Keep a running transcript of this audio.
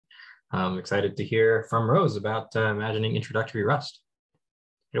I'm excited to hear from Rose about imagining introductory Rust.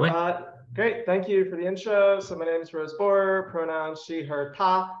 Get away. Great, thank you for the intro. So my name is Rose Bohrer, pronouns she, her,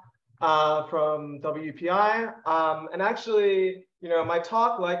 ta, from WPI. And actually, my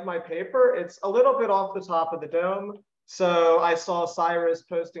talk, like my paper, it's a little bit off the top of the dome. So I saw Cyrus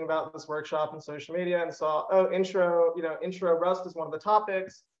posting about this workshop on social media and saw, oh, intro Rust is one of the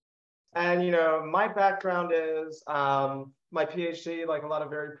topics. And, my background is my PhD, like a lot of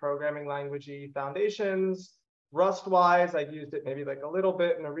very programming languagey foundations. Rust-wise, I've used it maybe like a little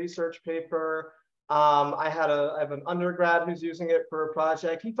bit in a research paper. I have an undergrad who's using it for a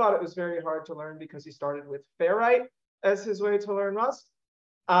project. He thought it was very hard to learn because he started with Fairwrite as his way to learn Rust.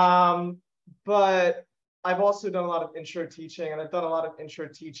 But I've also done a lot of intro teaching, and I've done a lot of intro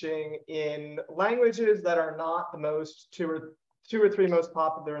teaching in languages that are not the most two or three most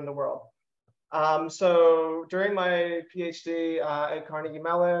popular in the world. So during my PhD at Carnegie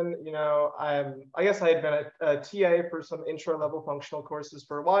Mellon, I guess I had been a TA for some intro level functional courses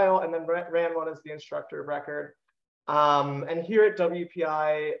for a while, and then ran one as the instructor of record. And here at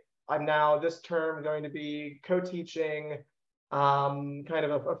WPI, I'm now this term going to be co-teaching kind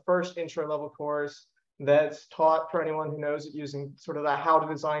of a first intro level course that's taught for anyone who knows it using sort of the how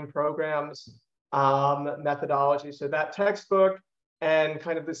to design programs methodology. So that textbook and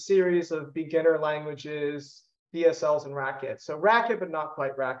kind of the series of beginner languages, DSLs and Racket. So Racket, but not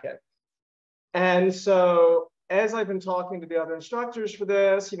quite Racket. And so as I've been talking to the other instructors for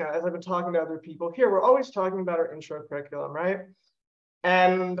this, as I've been talking to other people here, we're always talking about our intro curriculum, right?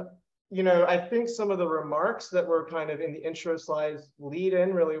 And, I think some of the remarks that were kind of in the intro slides lead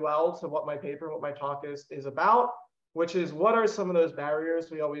in really well to what my paper, what my talk is about, which is what are some of those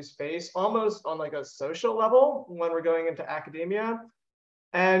barriers we always face almost on like a social level when we're going into academia.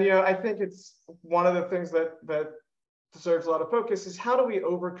 And, I think it's one of the things that deserves a lot of focus is how do we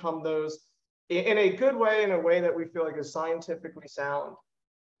overcome those in a good way, in a way that we feel like is scientifically sound.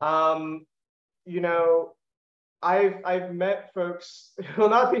 I've met folks who will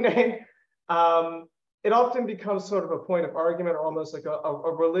not be named. It often becomes sort of a point of argument, or almost like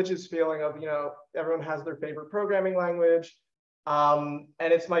a religious feeling of, everyone has their favorite programming language. And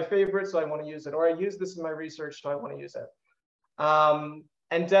it's my favorite, so I want to use it. Or I use this in my research, so I want to use it.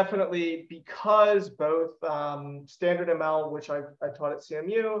 And definitely because both standard ML, which I taught at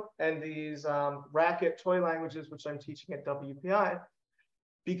CMU, and these Racket toy languages, which I'm teaching at WPI,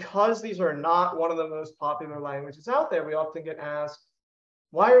 because these are not one of the most popular languages out there, we often get asked,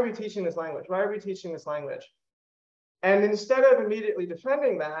 why are we teaching this language? Why are we teaching this language? And instead of immediately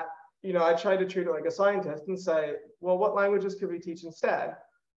defending that, I try to treat it like a scientist and say, well, what languages could we teach instead?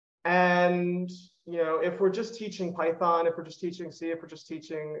 And, if we're just teaching Python, if we're just teaching C, if we're just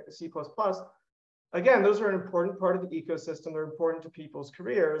teaching C++, again, those are an important part of the ecosystem. They're important to people's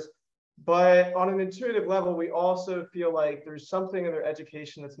careers. But on an intuitive level, we also feel like there's something in their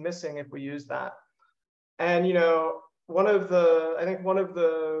education that's missing if we use that. And, one of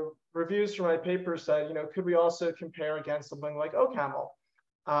the reviews for my paper said, could we also compare against something like OCaml?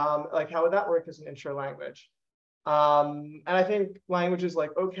 Like how would that work as an intro language? And I think languages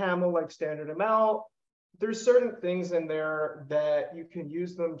like OCaml, like standard ML, there's certain things in there that you can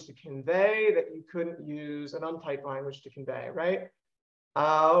use them to convey that you couldn't use an untyped language to convey, right?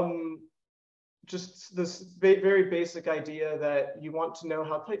 Just this very basic idea that you want to know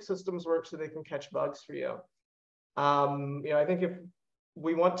how type systems work so they can catch bugs for you. I think if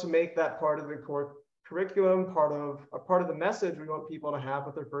we want to make that part of the core curriculum, part of the message we want people to have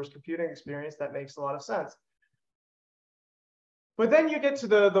with their first computing experience, that makes a lot of sense. But then you get to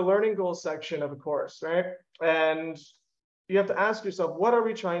the learning goals section of a course, right? And you have to ask yourself, what are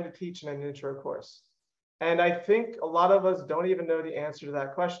we trying to teach in an intro course? And I think a lot of us don't even know the answer to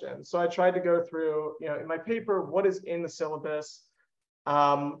that question. So I tried to go through, in my paper, what is in the syllabus?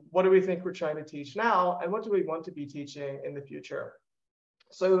 What do we think we're trying to teach now? And what do we want to be teaching in the future?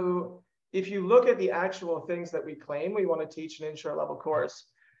 So if you look at the actual things that we claim we want to teach an intro level course,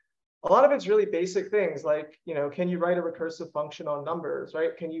 a lot of it's really basic things like, can you write a recursive function on numbers,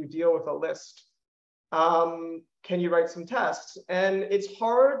 right? Can you deal with a list? Can you write some tests? And it's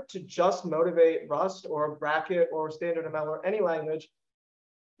hard to just motivate Rust or Racket or standard ML or any language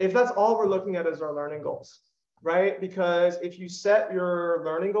if that's all we're looking at as our learning goals, right? Because if you set your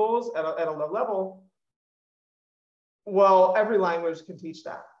learning goals at a low level, well, every language can teach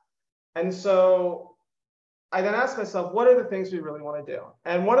that. And so I then ask myself, what are the things we really want to do?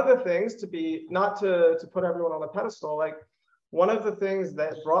 And one of the things not to put everyone on a pedestal, like one of the things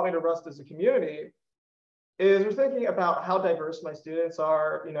that brought me to Rust as a community is we're thinking about how diverse my students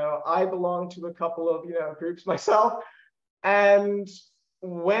are. I belong to a couple of, groups myself. And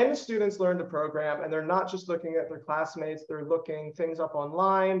when students learn to program and they're not just looking at their classmates, they're looking things up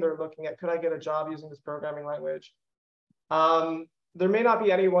online, they're looking at, could I get a job using this programming language? There may not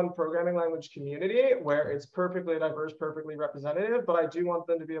be any one programming language community where it's perfectly diverse, perfectly representative, but I do want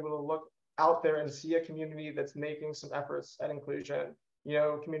them to be able to look out there and see a community that's making some efforts at inclusion, you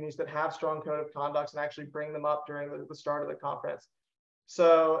know, communities that have strong code of conduct and actually bring them up during the start of the conference.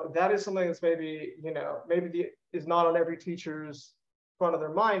 So that is something that's maybe, you know, is not on every teacher's front of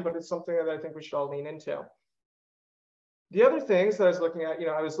their mind, but it's something that I think we should all lean into. The other things that I was looking at, you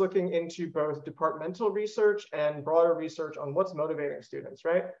know, I was looking into both departmental research and broader research on what's motivating students,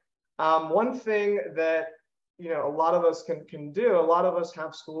 right? One thing that, you know, a lot of us can do, a lot of us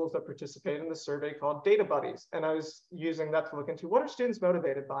have schools that participate in the survey called Data Buddies. And I was using that to look into what are students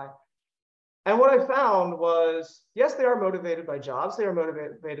motivated by? And what I found was, yes, they are motivated by jobs. They are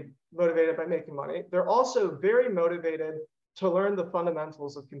motivated by making money. They're also very motivated to learn the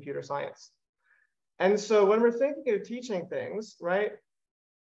fundamentals of computer science. And so when we're thinking of teaching things, right,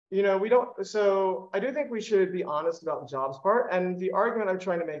 you know, so I do think we should be honest about the jobs part. And the argument I'm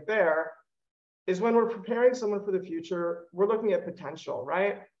trying to make there is when we're preparing someone for the future, we're looking at potential,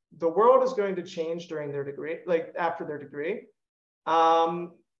 right? The world is going to change during their degree, like after their degree.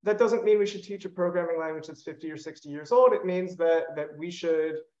 That doesn't mean we should teach a programming language that's 50 or 60 years old. It means that we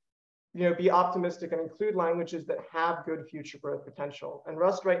should, you know, be optimistic and include languages that have good future growth potential. And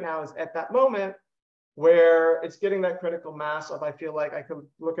Rust right now is at that moment where it's getting that critical mass of, I feel like I could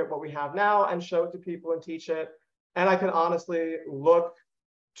look at what we have now and show it to people and teach it. And I can honestly look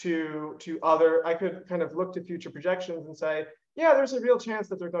to I could kind of look to future projections and say, yeah, there's a real chance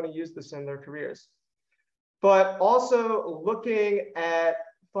that they're going to use this in their careers. But also looking at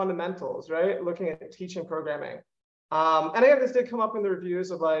fundamentals, right? Looking at teaching programming. And again, this did come up in the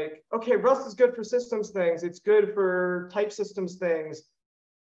reviews of like, okay, Rust is good for systems things. It's good for type systems things.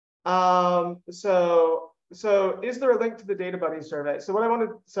 So is there a link to the Data Buddies survey?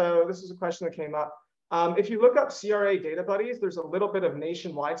 So this is a question that came up. If you look up CRA Data Buddies, there's a little bit of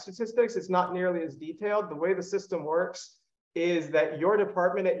nationwide statistics. It's not nearly as detailed. The way the system works is that your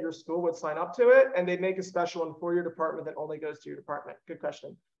department at your school would sign up to it, and they'd make a special one for your department that only goes to your department. Good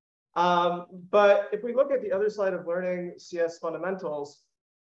question. But if we look at the other side of learning CS fundamentals,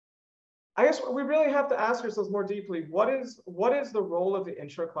 I guess we really have to ask ourselves more deeply, what is the role of the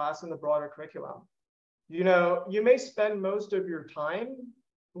intro class in the broader curriculum? You know, you may spend most of your time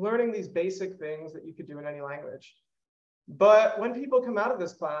learning these basic things that you could do in any language. But when people come out of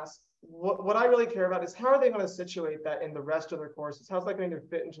this class, what I really care about is how are they going to situate that in the rest of their courses? How's that going to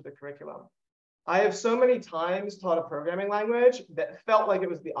fit into the curriculum? I have so many times taught a programming language that felt like it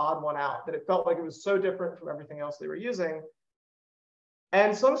was the odd one out, that it felt like it was so different from everything else they were using.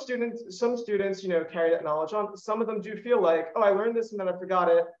 And some students, you know, carry that knowledge on. Some of them do feel like, oh, I learned this and then I forgot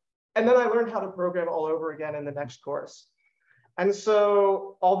it. And then I learned how to program all over again in the next course. And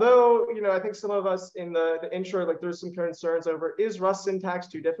so, although, you know, I think some of us in the intro, like there's some concerns over, is Rust syntax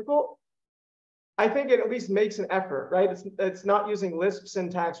too difficult? I think it at least makes an effort, right? It's not using Lisp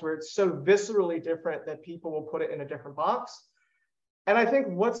syntax where it's so viscerally different that people will put it in a different box. And I think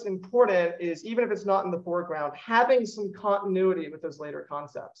what's important is, even if it's not in the foreground, having some continuity with those later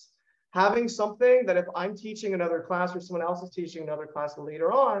concepts. Having something that if I'm teaching another class or someone else is teaching another class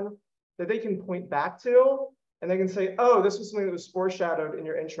later on, that they can point back to, and they can say, oh, this was something that was foreshadowed in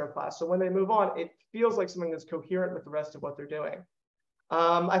your intro class. So when they move on, it feels like something that's coherent with the rest of what they're doing.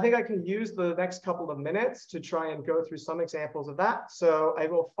 I think I can use the next couple of minutes to try and go through some examples of that. So I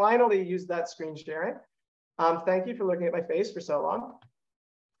will finally use that screen sharing. Thank you for looking at my face for so long.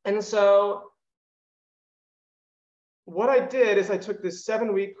 And so what I did is I took this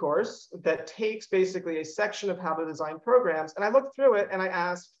 7-week course that takes basically a section of how to design programs. And I looked through it and I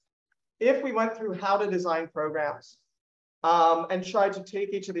asked, if we went through how to design programs and tried to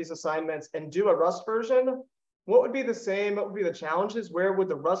take each of these assignments and do a Rust version, what would be the same? What would be the challenges? Where would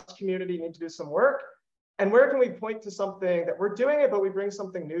the Rust community need to do some work? And where can we point to something that we're doing it, but we bring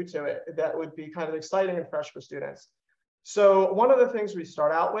something new to it that would be kind of exciting and fresh for students? So one of the things we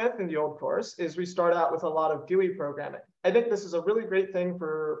start out with in the old course is we start out with a lot of Gui programming. I think this is a really great thing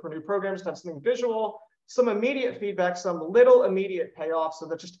for new programs to have something visual, some immediate feedback, some little immediate payoff, so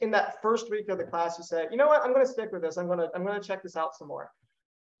that just in that first week of the class, you say, you know what, I'm going to stick with this. I'm going to check this out some more.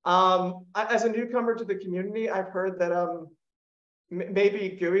 As a newcomer to the community, I've heard that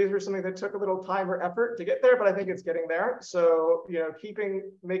maybe GUIs were something that took a little time or effort to get there, but I think it's getting there. So, you know,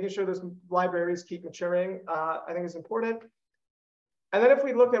 making sure those libraries keep maturing, I think is important. And then if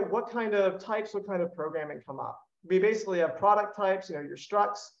we look at what kind of types, what kind of programming come up, we basically have product types, you know, your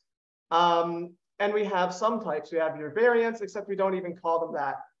structs. And we have some types. We have your variants, except we don't even call them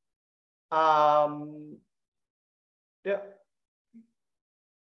that. Yeah.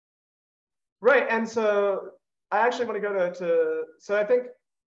 Right, and so I actually want to go so I think,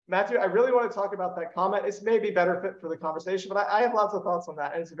 Matthew, I really want to talk about that comment. It's maybe better fit for the conversation, but I have lots of thoughts on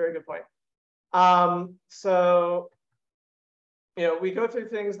that, and it's a very good point. So, we go through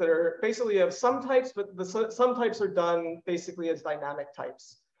things that are basically of some types, but some types are done basically as dynamic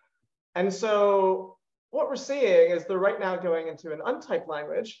types. And so what we're seeing is they're right now going into an untyped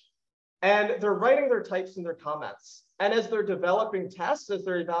language, and they're writing their types in their comments. And as they're developing tests, as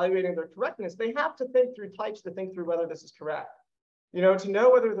they're evaluating their correctness, they have to think through types to think through whether this is correct. To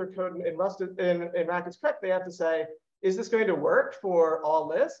know whether their code in Rack is correct, they have to say, is this going to work for all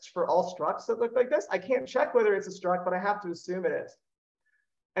lists, for all structs that look like this? I can't check whether it's a struct, but I have to assume it is.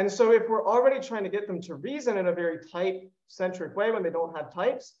 And so if we're already trying to get them to reason in a very type-centric way when they don't have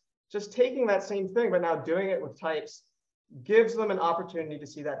types, just taking that same thing, but now doing it with types, gives them an opportunity to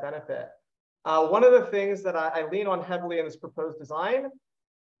see that benefit. One of the things that I lean on heavily in this proposed design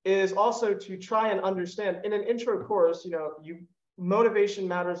is also to try and understand, in an intro course, motivation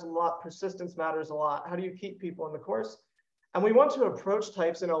matters a lot, persistence matters a lot. How do you keep people in the course? And we want to approach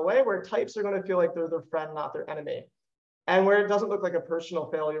types in a way where types are going to feel like they're their friend, not their enemy. And where it doesn't look like a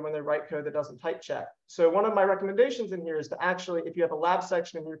personal failure when they write code that doesn't type check. So one of my recommendations in here is to actually, if you have a lab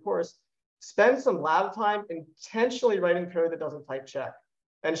section in your course, spend some lab time intentionally writing code that doesn't type check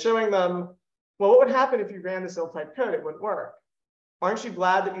and showing them, well, what would happen if you ran this ill-typed code? It wouldn't work. Aren't you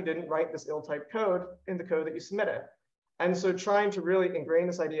glad that you didn't write this ill-typed code in the code that you submitted? And so trying to really ingrain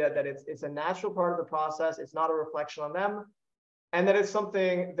this idea that it's a natural part of the process, it's not a reflection on them, and that it's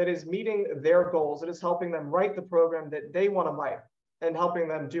something that is meeting their goals. It is helping them write the program that they want to write and helping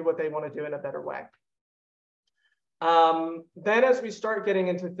them do what they want to do in a better way. Then as we start getting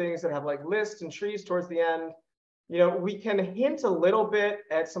into things that have like lists and trees towards the end, we can hint a little bit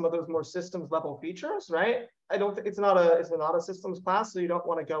at some of those more systems level features, right? I don't think it's not a systems class, so you don't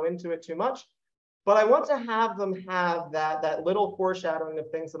want to go into it too much. But I want to have them have that little foreshadowing of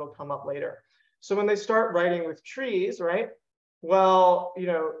things that'll come up later. So when they start writing with trees, right? Well,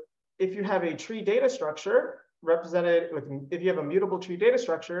 if you have a tree data structure represented with, if you have a mutable tree data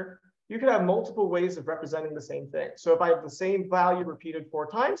structure, you could have multiple ways of representing the same thing. So if I have the same value repeated 4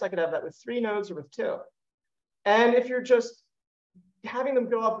 times, I could have that with 3 nodes or with 2. And if you're just having them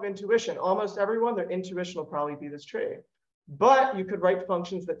go off of intuition, almost everyone, their intuition will probably be this tree. But you could write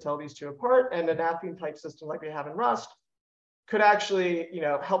functions that tell these two apart, and a Napkin type system like we have in Rust could actually,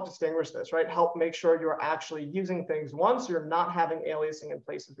 help distinguish this, right? Help make sure you're actually using things once, you're not having aliasing in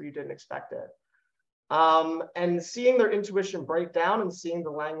places where you didn't expect it. And seeing their intuition break down and seeing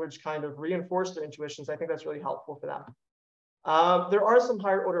the language kind of reinforce their intuitions, I think that's really helpful for them. There are some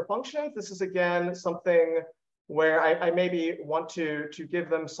higher order functions. This is, again, something where I maybe want to give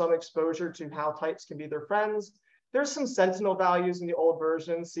them some exposure to how types can be their friends. There's some sentinel values in the old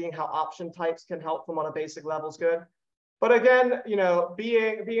version, seeing how option types can help them on a basic level is good. But again,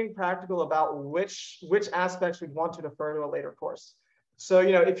 being practical about which aspects we'd want to defer to a later course. So,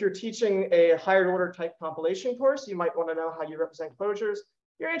 if you're teaching a higher order type compilation course, you might want to know how you represent closures.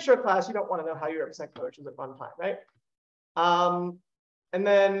 Your intro class, you don't want to know how you represent closures at runtime, right? And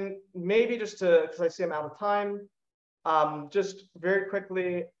then maybe just because I see I'm out of time, just very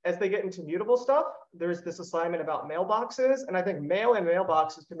quickly, as they get into mutable stuff, there's this assignment about mailboxes. And I think mail and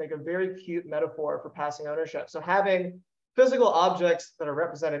mailboxes can make a very cute metaphor for passing ownership. So having physical objects that are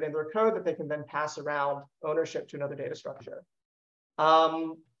represented in their code that they can then pass around ownership to another data structure.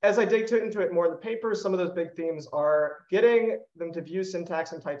 As I dig into it more in the paper, some of those big themes are getting them to view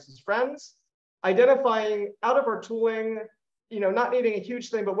syntax and types as friends, identifying out of our tooling, not needing a huge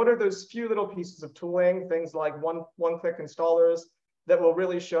thing, but what are those few little pieces of tooling, things like one-click installers that will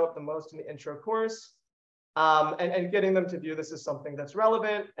really show up the most in the intro course, and getting them to view this as something that's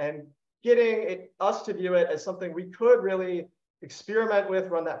relevant and getting us to view it as something we could really experiment with,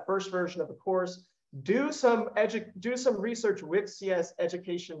 run that first version of the course, do some research with CS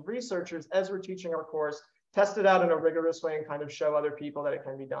education researchers as we're teaching our course, test it out in a rigorous way and kind of show other people that it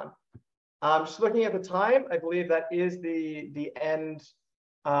can be done. Just looking at the time, I believe that is the end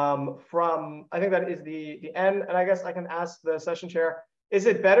I think that is the end. And I guess I can ask the session chair, is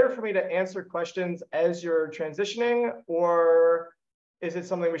it better for me to answer questions as you're transitioning, or is it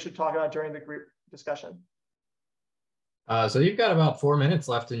something we should talk about during the group discussion? So you've got about 4 minutes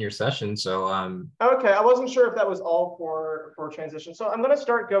left in your session. So okay, I wasn't sure if that was all for transition. So I'm going to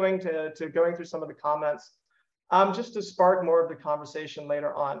start going through some of the comments, just to spark more of the conversation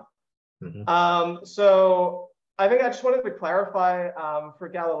later on. Mm-hmm. So I think I just wanted to clarify for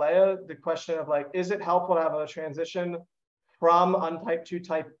Galileo, the question of like, is it helpful to have a transition from untyped to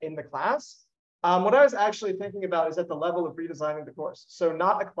type in the class? What I was actually thinking about is at the level of redesigning the course. So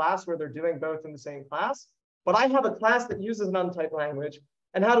not a class where they're doing both in the same class, but I have a class that uses an untyped language.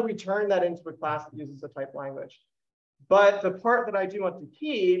 And how do we turn that into a class that uses a typed language? But the part that I do want to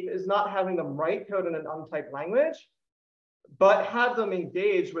keep is not having them write code in an untyped language, but have them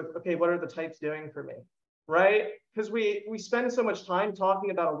engage with, okay, what are the types doing for me, right? Because we spend so much time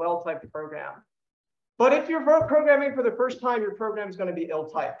talking about a well-typed program. But if you're programming for the first time, your program is going to be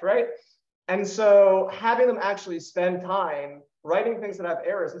ill-typed, right? And so having them actually spend time writing things that have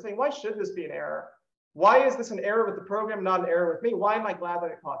errors and saying, why should this be an error? Why is this an error with the program, not an error with me? Why am I glad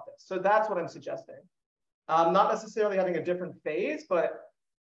that it caught this? So that's what I'm suggesting. Not necessarily having a different phase, but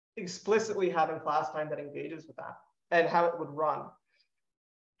explicitly having class time that engages with that and how it would run.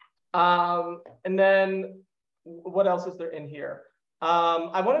 And then what else is there in here?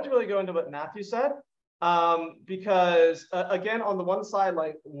 I wanted to really go into what Matthew said, because again, on the one side,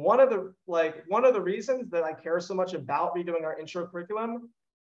 like one of the reasons that I care so much about redoing our intro curriculum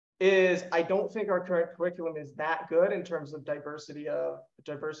is I don't think our current curriculum is that good in terms of diversity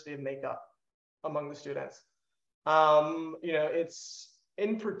of makeup among the students. You know, it's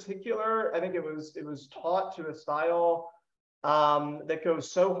in particular, I think it was taught to a style that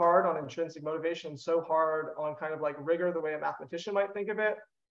goes so hard on intrinsic motivation, so hard on kind of like rigor, the way a mathematician might think of it,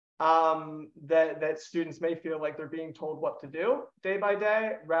 that students may feel like they're being told what to do day by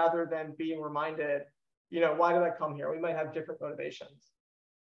day, rather than being reminded, you know, why did I come here? We might have different motivations.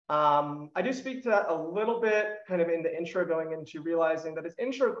 I do speak to that a little bit kind of in the intro, going into realizing that as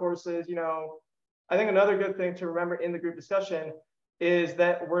intro courses, you know, I think another good thing to remember in the group discussion is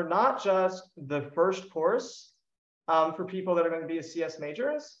that we're not just the first course for people that are going to be CS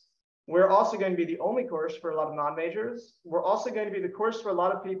majors. We're also going to be the only course for a lot of non-majors. We're also going to be the course for a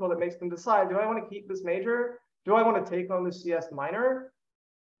lot of people that makes them decide, do I want to keep this major? Do I want to take on the CS minor?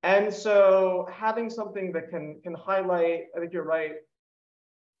 And so having something that can highlight, I think you're right,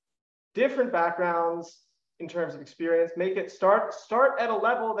 different backgrounds in terms of experience, make it start at a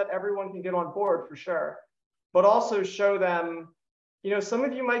level that everyone can get on board for sure, but also show them, you know, some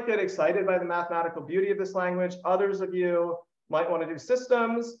of you might get excited by the mathematical beauty of this language. Others of you might want to do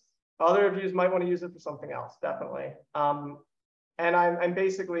systems. Other of you might want to use it for something else, definitely. And I'm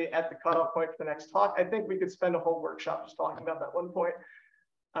basically at the cutoff point for the next talk. I think we could spend a whole workshop just talking about that one point.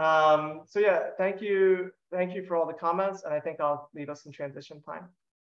 So yeah, thank you for all the comments, and I think I'll leave us in transition time.